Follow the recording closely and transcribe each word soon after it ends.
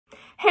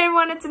Hey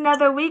everyone, it's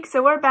another week,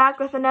 so we're back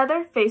with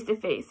another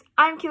Face-to-Face.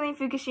 I'm Keeling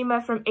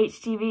Fukushima from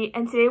HTV,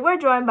 and today we're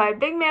joined by a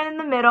big man in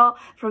the middle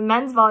from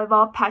men's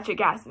volleyball, Patrick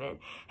Gasman.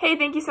 Hey,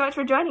 thank you so much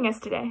for joining us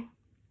today.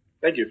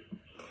 Thank you.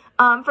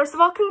 First of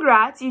all,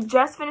 congrats. You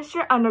just finished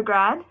your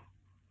undergrad.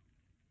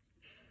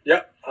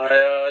 Yeah,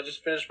 I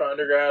just finished my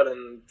undergrad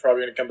and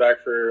probably going to come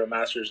back for a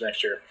master's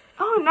next year.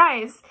 Oh,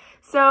 nice.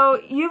 So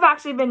you've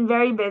actually been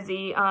very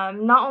busy.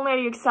 Not only are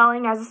you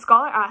excelling as a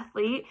scholar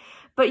athlete,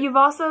 but you've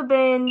also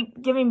been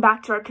giving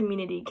back to our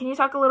community. Can you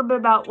talk a little bit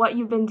about what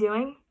you've been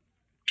doing?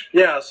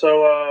 Yeah,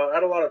 so I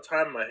had a lot of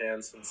time in my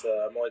hands since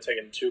I'm only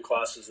taking 2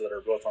 classes that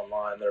are both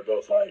online. They're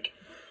both like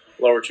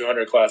lower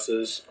 200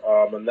 classes.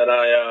 And then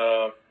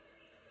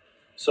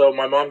so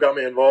my mom got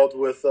me involved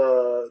with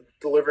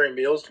delivering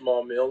meals to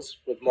mom meals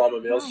with Mama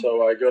Meals. Nice.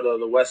 So I go to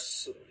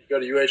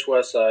UH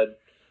West Side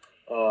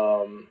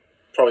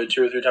probably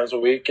 2 or 3 times a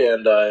week,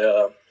 and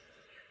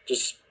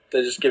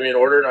they just give me an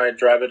order and I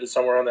drive it to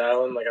somewhere on the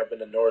island. Like I've been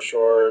to North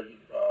Shore,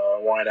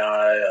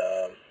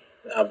 Waianae.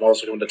 I've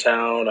also come to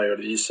town. I go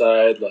to the east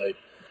side. Like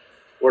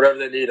whatever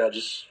they need, I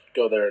just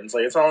go there. And it's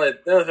like the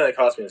only thing that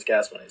costs me is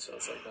gas money, so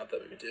it's like not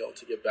that big a deal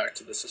to give back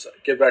to the society,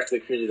 give back to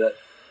the community that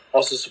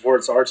also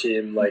supports our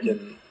team, like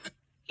in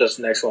just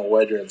an excellent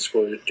way during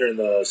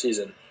the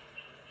season.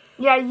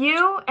 Yeah,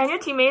 you and your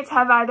teammates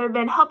have either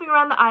been helping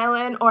around the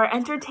island or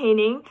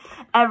entertaining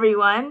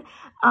everyone.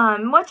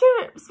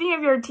 Speaking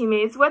of your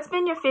teammates, what's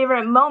been your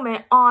favorite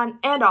moment on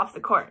and off the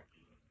court?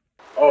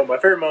 Oh, my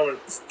favorite moment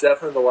is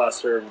definitely the last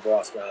serve of the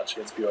last match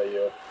against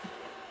BYU.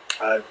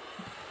 I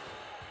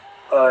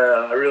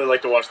really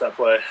like to watch that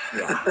play.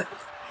 Yeah.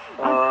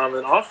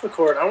 And off the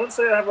court, I wouldn't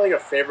say I have like a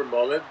favorite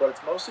moment, but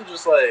it's mostly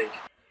just like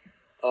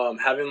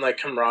having like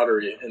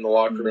camaraderie in the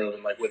locker room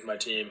and like with my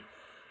team.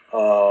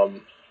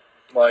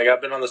 Like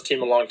I've been on this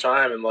team a long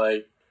time, and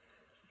like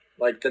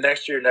the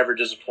next year never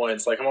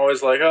disappoints. Like I'm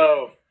always like,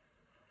 oh,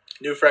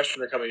 new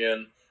freshmen are coming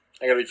in.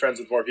 I gotta be friends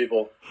with more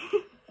people.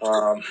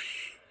 But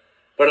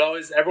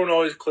everyone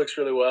always clicks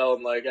really well,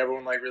 and like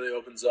everyone like really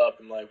opens up,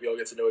 and like we all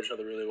get to know each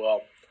other really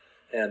well.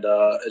 And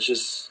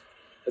it's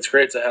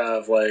great to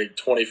have like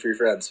 20 free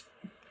friends.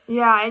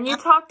 Yeah, and you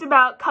talked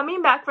about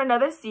coming back for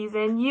another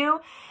season.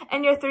 You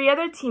and your 3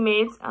 other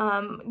teammates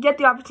get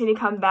the opportunity to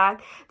come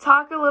back.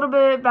 Talk a little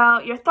bit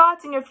about your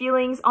thoughts and your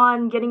feelings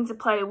on getting to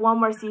play one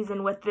more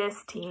season with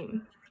this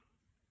team.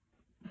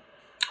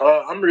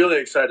 I'm really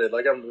excited.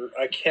 Like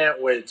I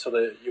can't wait till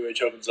the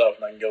UH opens up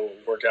and I can go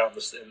work out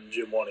in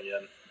Gym 1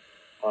 again.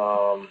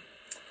 I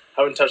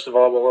haven't touched the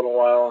volleyball in a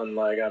while, and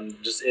like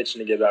I'm just itching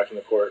to get back in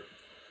the court.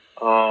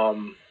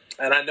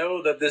 And I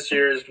know that this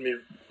year is going to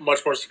be much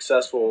more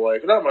successful,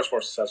 like not much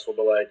more successful,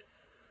 but like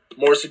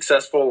more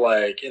successful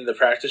like in the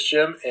practice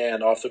gym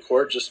and off the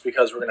court, just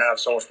because we're going to have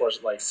so much more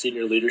like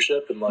senior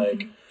leadership. And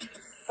like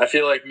I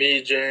feel like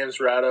me, James,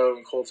 Rado,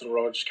 and Colton were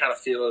all just kind of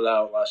feeling it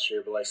out last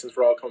year. But like since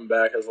we're all coming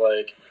back as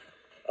like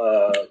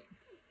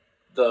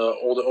the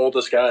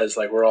oldest guys,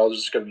 like we're all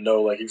just going to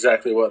know like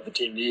exactly what the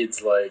team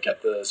needs like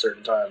at the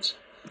certain times.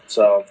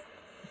 So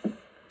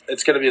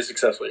it's going to be a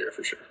successful year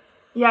for sure.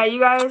 Yeah, you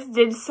guys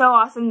did so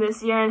awesome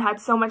this year and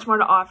had so much more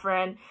to offer,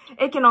 and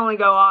it can only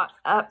go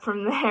up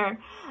from there.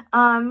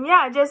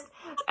 Yeah, just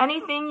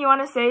anything you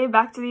want to say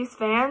back to these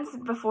fans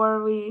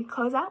before we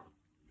close out?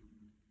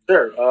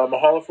 Sure.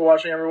 Mahalo for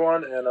watching,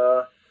 everyone, and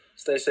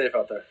stay safe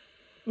out there.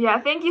 Yeah,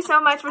 thank you so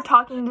much for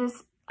talking to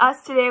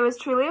us today. It was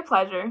truly a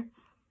pleasure.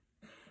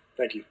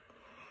 Thank you.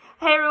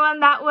 Hey, everyone,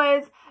 that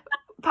was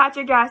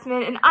Patrick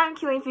Gasman, and I'm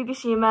Keeling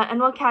Fukushima,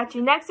 and we'll catch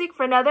you next week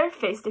for another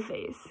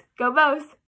Face-to-Face. Go Bows!